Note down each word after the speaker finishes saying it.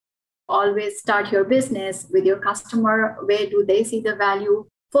always start your business with your customer. Where do they see the value?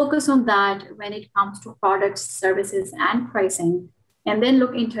 Focus on that when it comes to products, services, and pricing. And then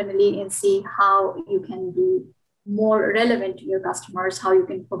look internally and see how you can be more relevant to your customers, how you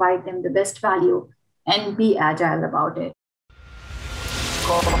can provide them the best value, and be agile about it.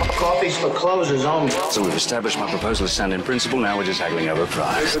 Coffee's for closers only. So we've established my proposal is sound in principle. Now we're just haggling over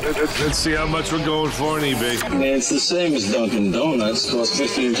price. Let's see how much we're going for on eBay. Man, it's the same as Dunkin' Donuts. Costs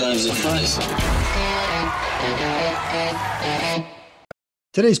 15 times the price.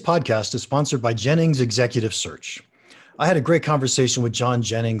 Today's podcast is sponsored by Jennings Executive Search. I had a great conversation with John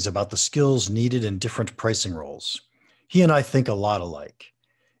Jennings about the skills needed in different pricing roles. He and I think a lot alike.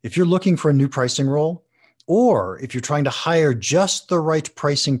 If you're looking for a new pricing role, or if you're trying to hire just the right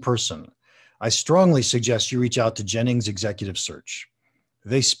pricing person, I strongly suggest you reach out to Jennings Executive Search.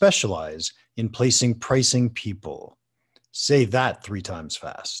 They specialize in placing pricing people. Say that 3 times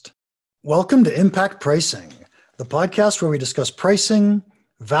fast. Welcome to Impact Pricing, the podcast where we discuss pricing,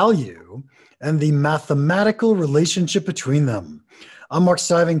 value, and the mathematical relationship between them. I'm Mark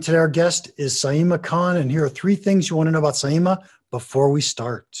Stiving. Today our guest is Saima Khan, and here are 3 things you want to know about Saima before we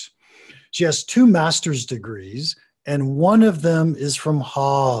start. She has 2 master's degrees, and one of them is from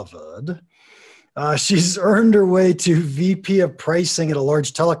Harvard. She's earned her way to VP of pricing at a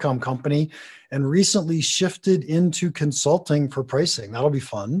large telecom company and recently shifted into consulting for pricing. That'll be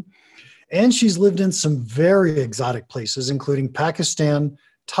fun. And she's lived in some very exotic places, including Pakistan,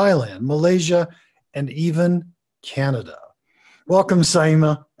 Thailand, Malaysia, and even Canada. Welcome,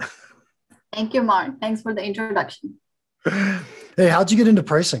 Saima. Thank you, Mark. Thanks for the introduction. Hey, how'd you get into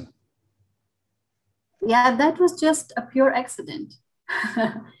pricing? Yeah, that was just a pure accident.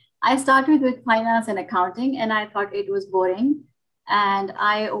 I started with finance and accounting, and I thought it was boring. And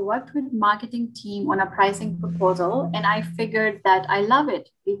I worked with marketing team on a pricing proposal, and I figured that I love it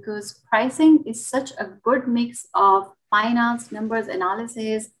because pricing is such a good mix of finance, numbers,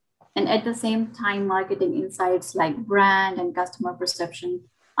 analysis, and at the same time, marketing insights like brand and customer perception.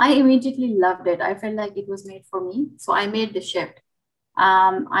 I immediately loved it. I felt like it was made for me. So I made the shift.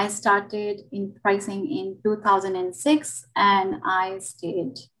 I started in pricing in 2006, and I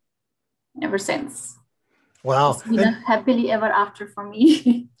stayed ever since. Wow. It's been a happily ever after for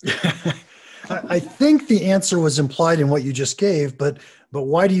me. I think the answer was implied in what you just gave, but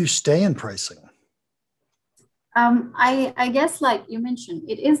why do you stay in pricing? I guess, like you mentioned,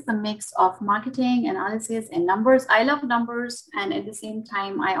 it is the mix of marketing, analysis, and numbers. I love numbers. And at the same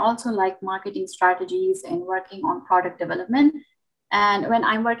time, I also like marketing strategies and working on product development. And when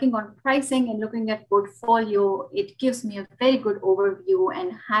I'm working on pricing and looking at portfolio, it gives me a very good overview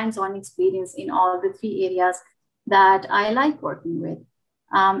and hands-on experience in all the 3 areas that I like working with.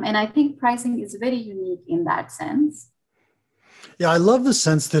 And I think pricing is very unique in that sense. Yeah, I love the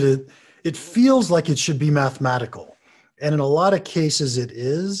sense that it feels like it should be mathematical. And in a lot of cases it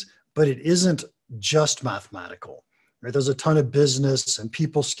is, but it isn't just mathematical. Right? There's a ton of business and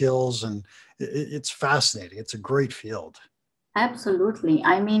people skills, and it's fascinating. It's a great field. Absolutely.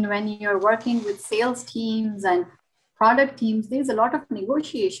 I mean, when you're working with sales teams and product teams, there's a lot of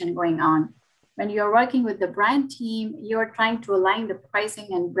negotiation going on. When you're working with the brand team, you're trying to align the pricing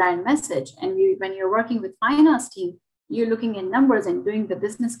and brand message. And when you're working with finance team, you're looking at numbers and doing the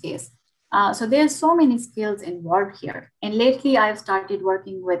business case. So there's so many skills involved here. And lately, I've started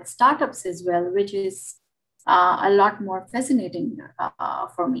working with startups as well, which is a lot more fascinating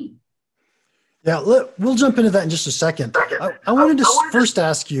for me. Yeah, we'll jump into that in just a second. I wanted to first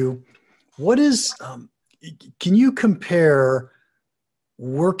ask you, can you compare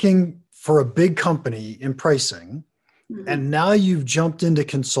working for a big company in pricing, and now you've jumped into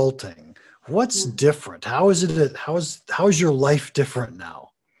consulting? What's different? How is your life different now?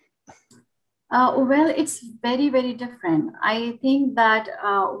 Well, it's very, very different. I think that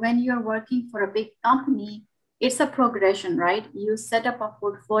when you're working for a big company, it's a progression, right? You set up a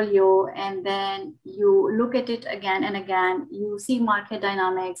portfolio and then you look at it again and again. You see market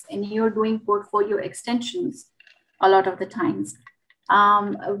dynamics and you're doing portfolio extensions a lot of the times.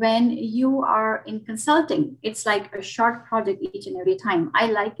 When you are in consulting, it's like a short project each and every time. I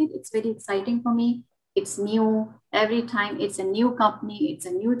like it. It's very exciting for me. It's new. Every time it's a new company, it's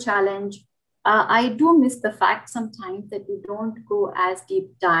a new challenge. I do miss the fact sometimes that you don't go as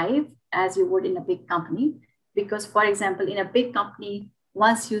deep dive as you would in a big company. Because, for example, in a big company,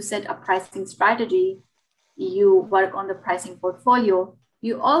 once you set a pricing strategy, you work on the pricing portfolio,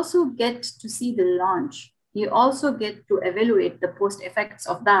 you also get to see the launch. You also get to evaluate the post effects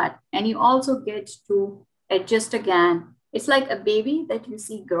of that. And you also get to adjust again. It's like a baby that you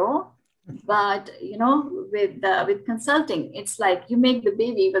see grow. But with consulting, it's like you make the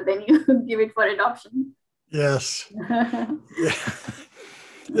baby, but then you give it for adoption. Yes. Yeah.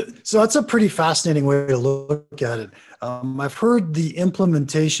 So that's a pretty fascinating way to look at it. I've heard the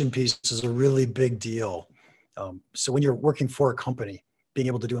implementation piece is a really big deal. So when you're working for a company, being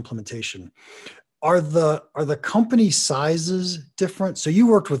able to do implementation, are the company sizes different? So you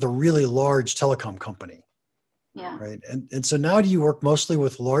worked with a really large telecom company, Yeah. right? And so now do you work mostly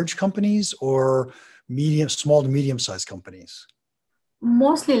with large companies or small to medium sized companies?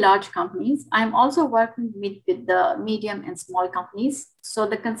 Mostly large companies. I'm also working with the medium and small companies. So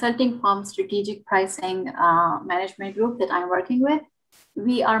the consulting firm strategic pricing management group that I'm working with,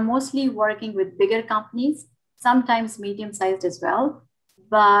 we are mostly working with bigger companies, sometimes medium-sized as well.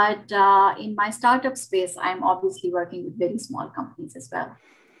 But in my startup space, I'm obviously working with very small companies as well.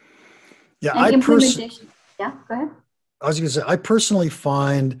 Yeah, And implementation. Yeah, go ahead. I was going to say, I personally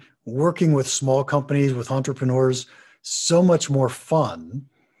find working with small companies, with entrepreneurs, so much more fun,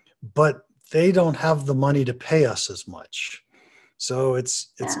 but they don't have the money to pay us as much. So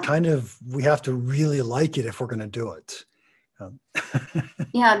it's Yeah. kind of, we have to really like it if we're going to do it.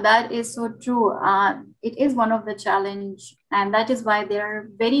 Yeah, that is so true. It is one of the challenge, and that is why there are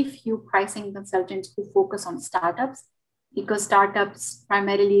very few pricing consultants who focus on startups, because startups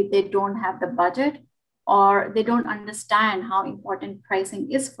primarily they don't have the budget or they don't understand how important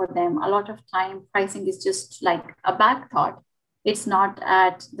pricing is for them. A lot of time, pricing is just like a back thought. It's not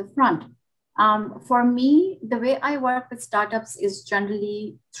at the front. For me, the way I work with startups is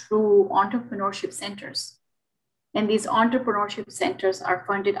generally through entrepreneurship centers. And these entrepreneurship centers are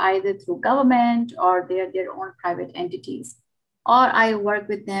funded either through government or they're their own private entities. Or I work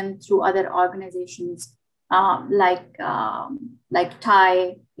with them through other organizations like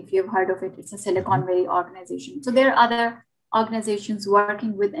TIE, if you've heard of it, it's a Silicon Valley organization. So there are other organizations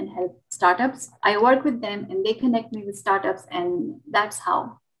working with and help startups. I work with them and they connect me with startups, and that's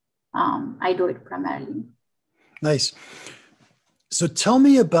how I do it primarily. Nice. So tell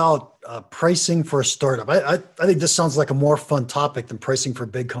me about pricing for a startup. I think this sounds like a more fun topic than pricing for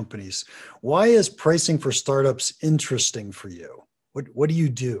big companies. Why is pricing for startups interesting for you? What do you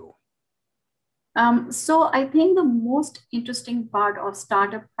do? So I think the most interesting part of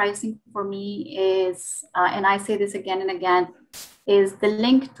startup pricing for me is, and I say this again and again, is the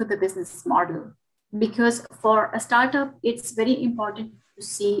link to the business model. Because for a startup, it's very important to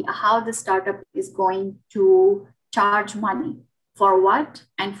see how the startup is going to charge money, for what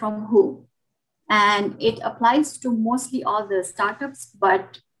and from who. And it applies to mostly all the startups,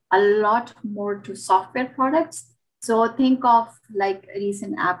 but a lot more to software products. So think of like a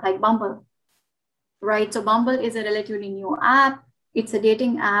recent app like Bumble, right? So Bumble is a relatively new app. It's a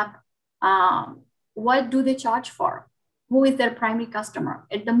dating app. What do they charge for? Who is their primary customer?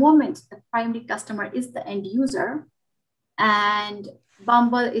 At the moment, the primary customer is the end user, and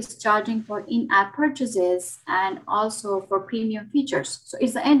Bumble is charging for in-app purchases and also for premium features. So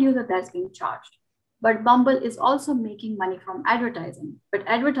it's the end user that's being charged. But Bumble is also making money from advertising. But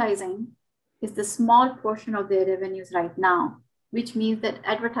advertising is the small portion of their revenues right now, which means that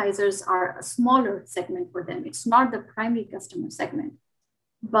advertisers are a smaller segment for them. It's not the primary customer segment.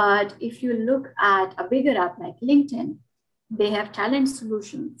 But if you look at a bigger app like LinkedIn, they have talent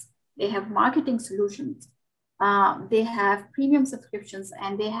solutions, they have marketing solutions, they have premium subscriptions,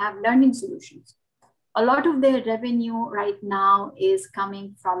 and they have learning solutions. A lot of their revenue right now is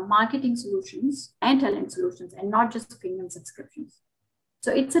coming from marketing solutions and talent solutions, and not just premium subscriptions.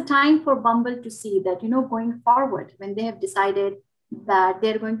 So it's a time for Bumble to see that, going forward, when they have decided that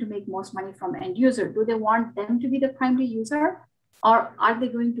they're going to make most money from end user, do they want them to be the primary user, or are they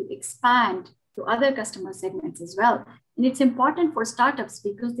going to expand to other customer segments as well? And it's important for startups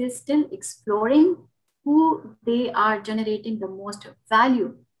because they're still exploring who they are generating the most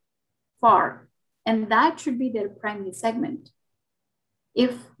value for. And that should be their primary segment.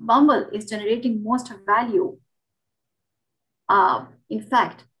 If Bumble is generating most value, in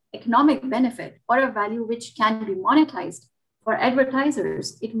fact, economic benefit or a value which can be monetized for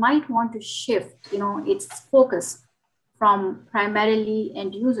advertisers, it might want to shift, its focus from primarily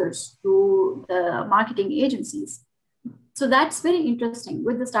end users to the marketing agencies. So that's very interesting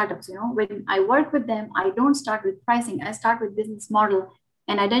with the startups. When I work with them, I don't start with pricing. I start with business model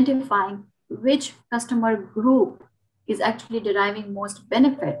and identifying which customer group is actually deriving most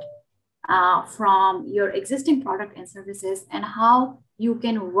benefit from your existing product and services, and how you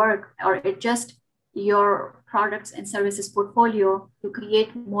can work or adjust your products and services portfolio to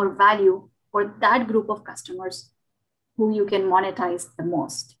create more value for that group of customers who you can monetize the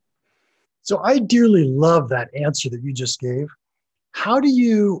most. So I dearly love that answer that you just gave. How do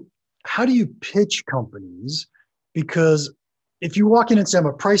you how do you pitch companies? Because if you walk in and say, I'm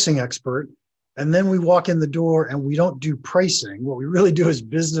a pricing expert, and then we walk in the door and we don't do pricing, what we really do is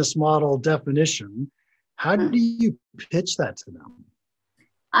business model definition. How do you pitch that to them?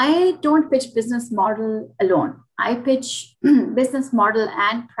 I don't pitch business model alone. I pitch business model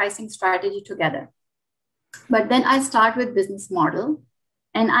and pricing strategy together. But then I start with business model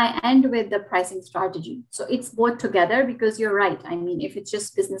and I end with the pricing strategy. So it's both together because you're right. I mean, if it's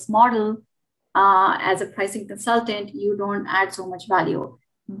just business model, as a pricing consultant, you don't add so much value.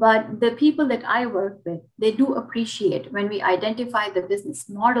 But the people that I work with, they do appreciate when we identify the business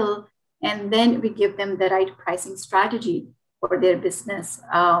model and then we give them the right pricing strategy for their business,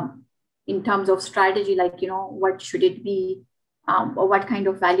 in terms of strategy, like, what should it be, or what kind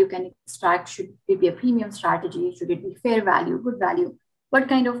of value can it extract? Should it be a premium strategy? Should it be fair value, good value? What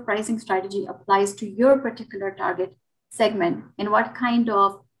kind of pricing strategy applies to your particular target segment? And what kind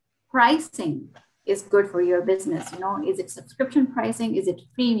of pricing is good for your business? Is it subscription pricing? Is it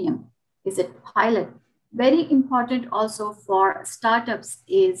premium? Is it pilot? Very important also for startups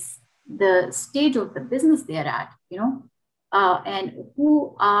is the stage of the business they're at, and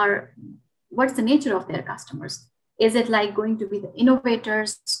what's the nature of their customers? Is it like going to be the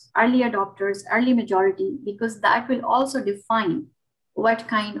innovators, early adopters, early majority? Because that will also define what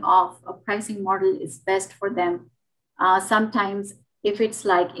kind of a pricing model is best for them. Sometimes if it's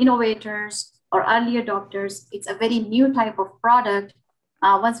like innovators or early adopters, it's a very new type of product.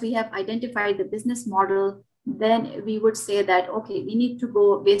 Once we have identified the business model, then we would say that, okay, we need to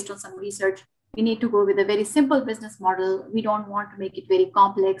go based on some research. We need to go with a very simple business model. We don't want to make it very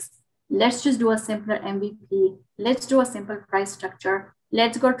complex. Let's just do a simpler MVP. Let's do a simple price structure.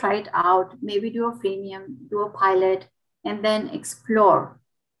 Let's go try it out. Maybe do a freemium, do a pilot, and then explore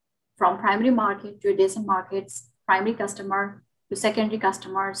from primary market to adjacent markets, primary customer to secondary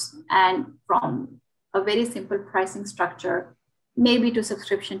customers, and from a very simple pricing structure, maybe to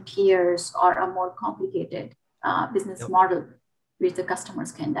subscription tiers or a more complicated business model which the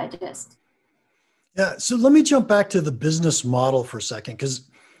customers can digest. Yeah, so let me jump back to the business model for a second, because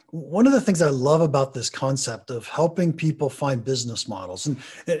one of the things I love about this concept of helping people find business models,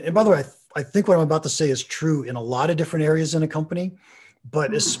 and by the way, I think what I'm about to say is true in a lot of different areas in a company,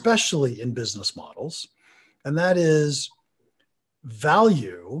 but especially in business models, and that is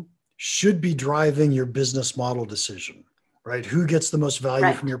value should be driving your business model decision, right? Who gets the most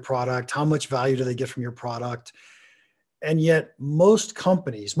value from your product? How much value do they get from your product? And yet most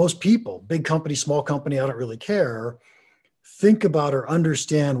companies, most people, big company, small company, I don't really care, think about or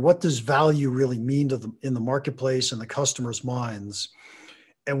understand what does value really mean to them in the marketplace and the customer's minds.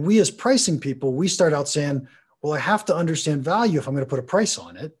 And we as pricing people, we start out saying, well, I have to understand value if I'm going to put a price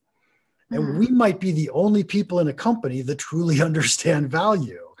on it. And we might be the only people in a company that truly understand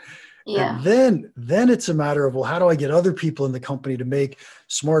value. Yeah. And then it's a matter of, well, how do I get other people in the company to make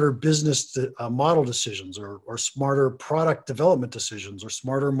smarter business model decisions or smarter product development decisions or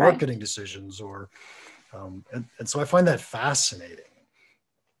smarter marketing decisions or, and so I find that fascinating.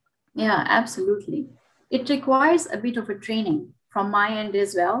 Yeah, absolutely. It requires a bit of a training from my end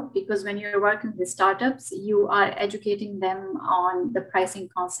as well, because when you're working with startups, you are educating them on the pricing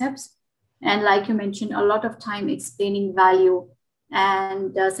concepts. And like you mentioned, a lot of time explaining value.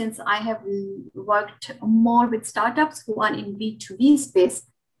 And since I have worked more with startups who are in B2B space,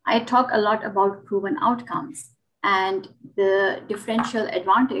 I talk a lot about proven outcomes and the differential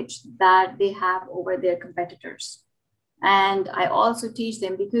advantage that they have over their competitors. And I also teach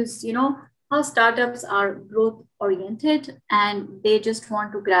them because, how startups are growth oriented and they just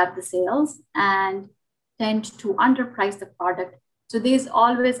want to grab the sales and tend to underprice the product. So there's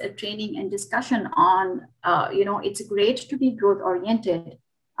always a training and discussion on, it's great to be growth oriented,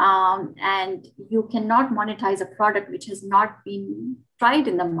 and you cannot monetize a product which has not been tried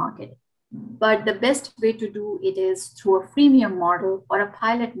in the market. But the best way to do it is through a freemium model or a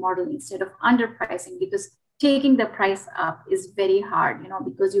pilot model instead of underpricing, because taking the price up is very hard,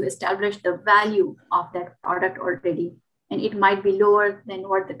 because you establish the value of that product already, and it might be lower than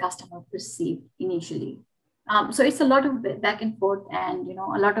what the customer perceived initially. So it's a lot of back and forth and,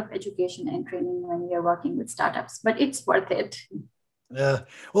 a lot of education and training when we are working with startups, but it's worth it. Yeah.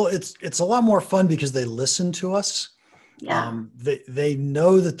 Well, it's a lot more fun because they listen to us. Yeah. They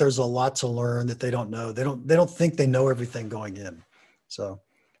know that there's a lot to learn that they don't know. They don't think they know everything going in. So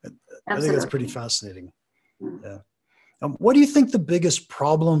I think that's pretty fascinating. Yeah. What do you think the biggest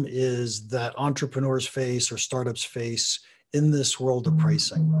problem is that entrepreneurs face or startups face in this world of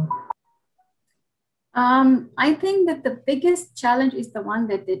pricing? I think that the biggest challenge is the one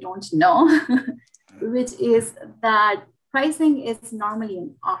that they don't know, which is that pricing is normally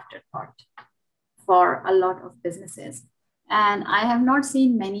an afterthought for a lot of businesses. And I have not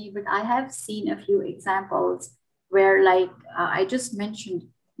seen many, but I have seen a few examples where, like I just mentioned,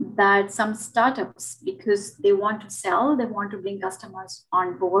 that some startups, because they want to sell, they want to bring customers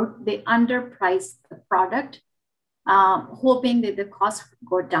on board, they underprice the product, hoping that the costs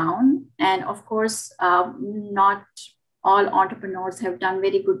go down. And of course, not all entrepreneurs have done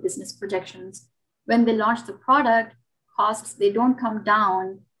very good business projections. When they launch the product, costs, they don't come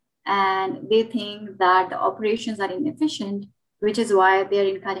down, and they think that the operations are inefficient, which is why they're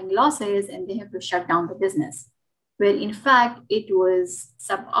incurring losses and they have to shut down the business. Where in fact, it was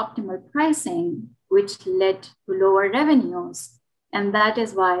suboptimal pricing, which led to lower revenues. And that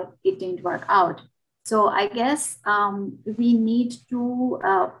is why it didn't work out. So I guess we need to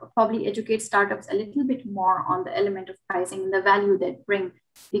probably educate startups a little bit more on the element of pricing and the value they bring,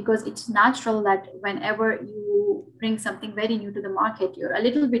 because it's natural that whenever you bring something very new to the market, you're a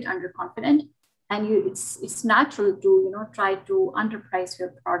little bit underconfident, and it's natural to try to underprice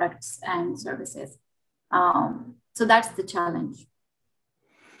your products and services. So that's the challenge.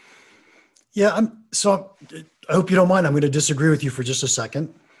 Yeah, I hope you don't mind. I'm going to disagree with you for just a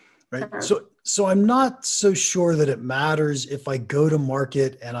second. Right. Sure. So I'm not so sure that it matters if I go to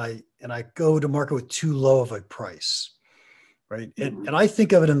market and I go to market with too low of a price. Right. Mm-hmm. And I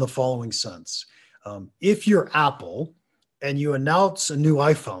think of it in the following sense. If you're Apple and you announce a new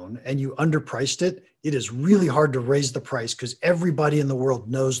iPhone and you underpriced it, it is really hard to raise the price because everybody in the world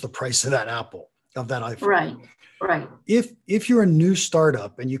knows the price of that iPhone. Right. Right. If you're a new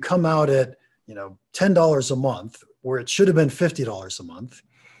startup and you come out at, $10 a month where it should have been $50 a month,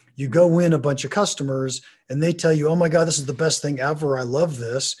 you go win a bunch of customers and they tell you, oh my God, this is the best thing ever. I love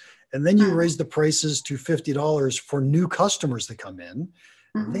this. And then you raise the prices to $50 for new customers that come in.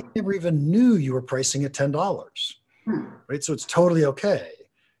 Mm-hmm. They never even knew you were pricing at $10, right? So it's totally okay.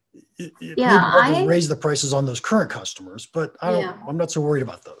 It may be hard to raise the prices on those current customers, but I'm not so worried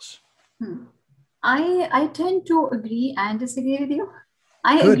about those. I tend to agree and disagree with you.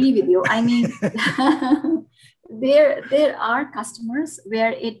 I Good. agree with you. I mean, there are customers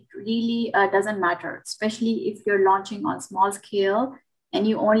where it really doesn't matter, especially if you're launching on small scale and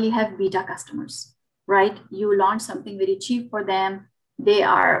you only have beta customers, right? You launch something very cheap for them. They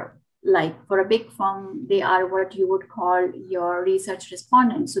are like, for a big firm, they are what you would call your research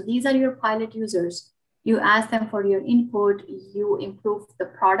respondents. So these are your pilot users. You ask them for your input, you improve the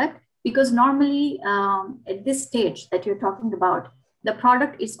product, because normally at this stage that you're talking about, the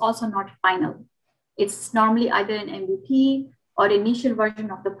product is also not final. It's normally either an MVP or initial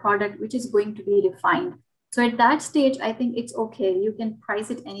version of the product, which is going to be refined. So at that stage, I think it's okay. You can price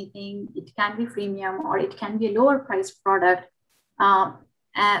it anything. It can be freemium or it can be a lower priced product.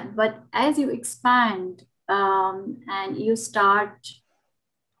 But as you expand and you start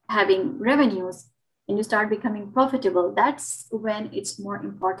having revenues and you start becoming profitable, that's when it's more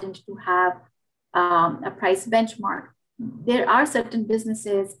important to have a price benchmark. There are certain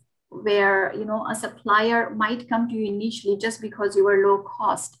businesses where, a supplier might come to you initially just because you were low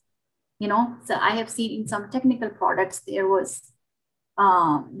cost. So I have seen in some technical products, there was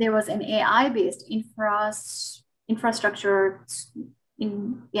an AI-based infrastructure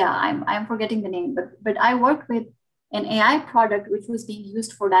I'm forgetting the name, but I worked with an AI product which was being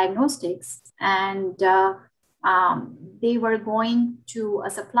used for diagnostics, and they were going to a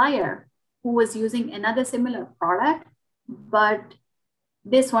supplier who was using another similar product, but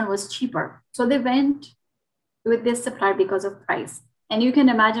this one was cheaper. So they went with this supplier because of price. And you can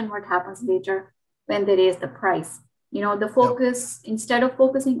imagine what happens later when they raise the price. The focus, instead of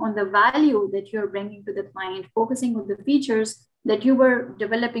focusing on the value that you're bringing to the client, focusing on the features that you were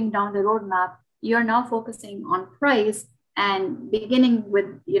developing down the roadmap, you're now focusing on price and beginning with,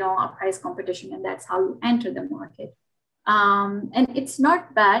 a price competition. And that's how you enter the market. And it's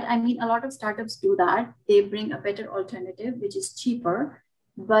not bad. I mean, a lot of startups do that. They bring a better alternative, which is cheaper,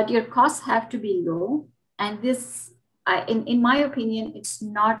 but your costs have to be low. And this, in my opinion, it's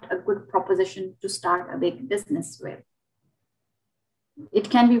not a good proposition to start a big business with. It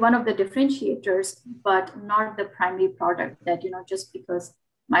can be one of the differentiators, but not the primary product that, just because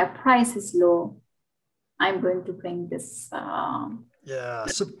my price is low, I'm going to bring this.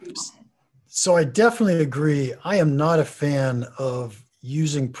 So I definitely agree. I am not a fan of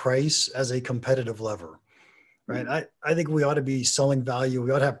using price as a competitive lever, right? I think we ought to be selling value.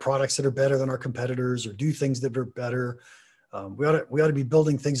 We ought to have products that are better than our competitors or do things that are better. We ought to be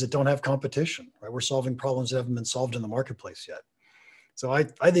building things that don't have competition, right? We're solving problems that haven't been solved in the marketplace yet. So I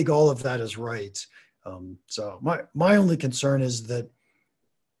think all of that is right. So my only concern is that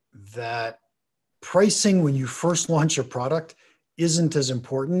pricing when you first launch a product isn't as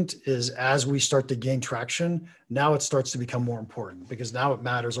important as we start to gain traction. Now it starts to become more important because now it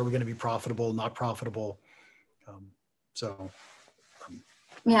matters. Are we going to be profitable, not profitable? So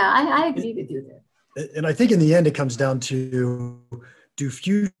Yeah, I agree with you there. And I think in the end, it comes down to, do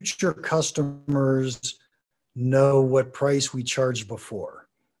future customers know what price we charged before?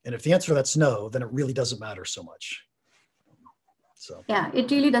 And if the answer to that's no, then it really doesn't matter so much. So yeah,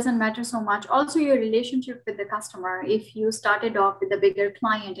 it really doesn't matter so much. Also, your relationship with the customer, if you started off with a bigger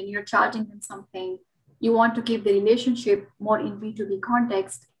client and you're charging them something, you want to keep the relationship more in B2B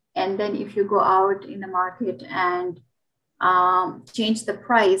context. And then if you go out in the market and change the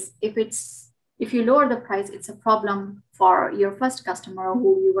price, if you lower the price, it's a problem for your first customer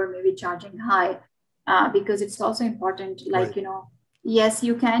who you were maybe charging high, because it's also important, like, right. you know, yes,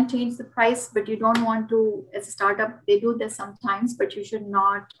 you can change the price, but you don't want to, as a startup, they do this sometimes, but you should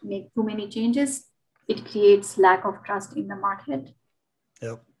not make too many changes. It creates lack of trust in the market.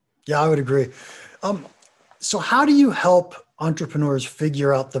 Yep. Yeah, I would agree. So how do you help entrepreneurs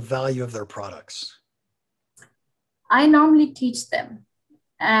figure out the value of their products? I normally teach them,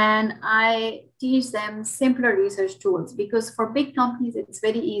 and I teach them simpler research tools, because for big companies, it's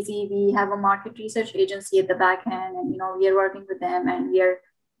very easy. We have a market research agency at the back end, and, you know, we are working with them and we are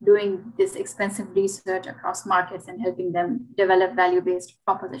doing this expensive research across markets and helping them develop value-based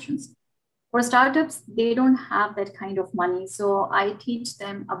propositions. For startups, they don't have that kind of money. So I teach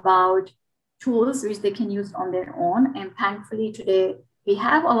them about tools which they can use on their own. And thankfully today, we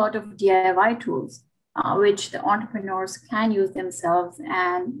have a lot of DIY tools which the entrepreneurs can use themselves.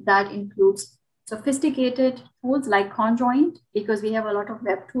 And that includes sophisticated tools like Conjoint, because we have a lot of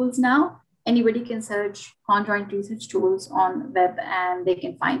web tools now. Anybody can search Conjoint research tools on web and they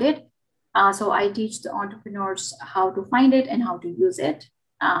can find it. So I teach the entrepreneurs how to find it and how to use it.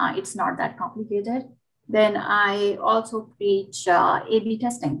 It's not that complicated. Then I also preach A/B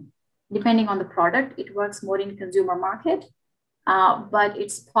testing. Depending on the product, it works more in consumer market, but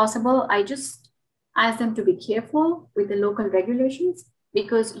it's possible. I just ask them to be careful with the local regulations,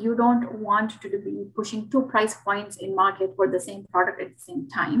 because you don't want to be pushing two price points in market for the same product at the same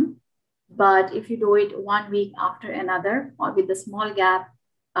time. But if you do it 1 week after another, or with a small gap,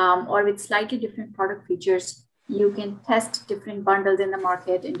 or with slightly different product features, you can test different bundles in the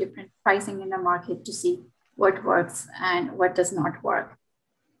market and different pricing in the market to see what works and what does not work.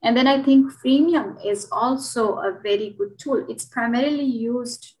 And then I think freemium is also a very good tool. It's primarily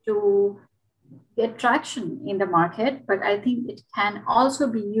used to get traction in the market, but I think it can also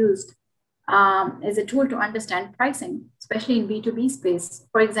be used as a tool to understand pricing, especially in B2B space.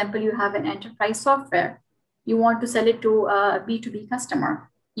 For example, you have an enterprise software. You want to sell it to a B2B customer.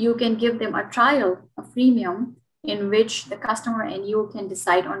 You can give them a trial, a freemium, in which the customer and you can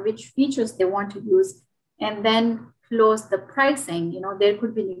decide on which features they want to use, and then close the pricing. You know, there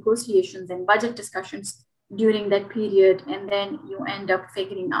could be negotiations and budget discussions during that period, and then you end up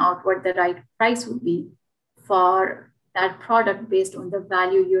figuring out what the right price would be for that product based on the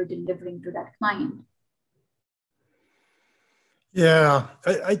value you're delivering to that client. Yeah,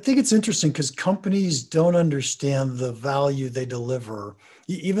 I think it's interesting because companies don't understand the value they deliver,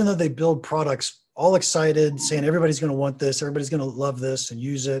 even though they build products all excited, saying everybody's going to want this, everybody's going to love this and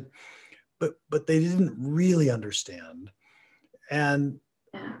use it, but they didn't really understand. And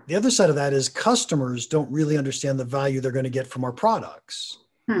the other side of that is customers don't really understand the value they're going to get from our products.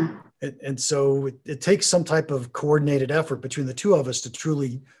 And so it takes some type of coordinated effort between the two of us to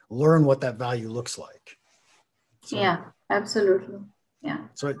truly learn what that value looks like. So, yeah, absolutely. Yeah.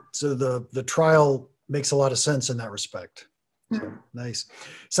 So the trial makes a lot of sense in that respect. So nice.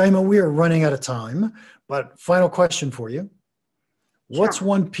 Saima, we are running out of time, but final question for you. What's Sure.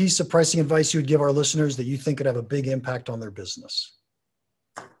 one piece of pricing advice you would give our listeners that you think could have a big impact on their business?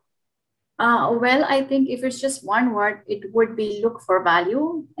 Well, I think if it's just one word, it would be look for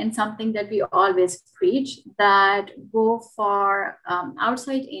value, and something that we always preach, that go for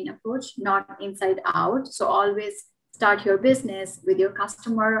outside in approach, not inside out. So always start your business with your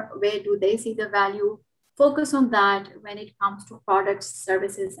customer. Where do they see the value? Focus on that when it comes to products,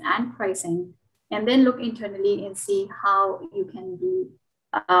 services, and pricing. And then look internally and see how you can be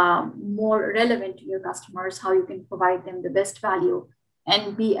more relevant to your customers, how you can provide them the best value,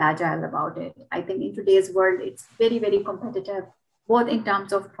 and be agile about it. I think in today's world, it's very, very competitive, both in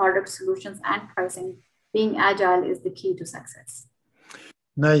terms of product solutions and pricing. Being agile is the key to success.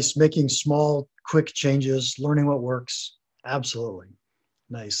 Nice. Making small, quick changes, learning what works. Absolutely.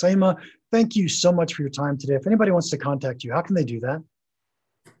 Nice. Saima, thank you so much for your time today. If anybody wants to contact you, how can they do that?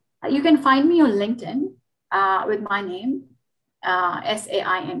 You can find me on LinkedIn with my name.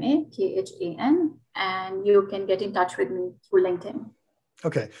 SaimakHan, and you can get in touch with me through LinkedIn.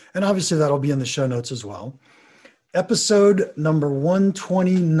 Okay. And obviously that'll be in the show notes as well. Episode number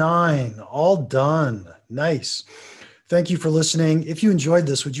 129, all done. Nice. Thank you for listening. If you enjoyed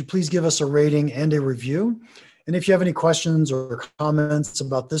this, would you please give us a rating and a review? And if you have any questions or comments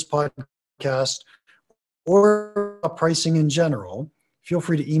about this podcast or about pricing in general, feel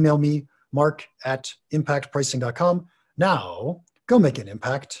free to email me, mark@impactpricing.com. Now, go make an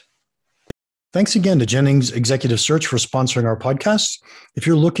impact. Thanks again to Jennings Executive Search for sponsoring our podcast. If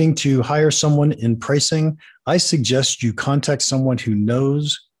you're looking to hire someone in pricing, I suggest you contact someone who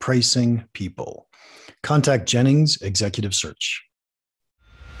knows pricing people. Contact Jennings Executive Search.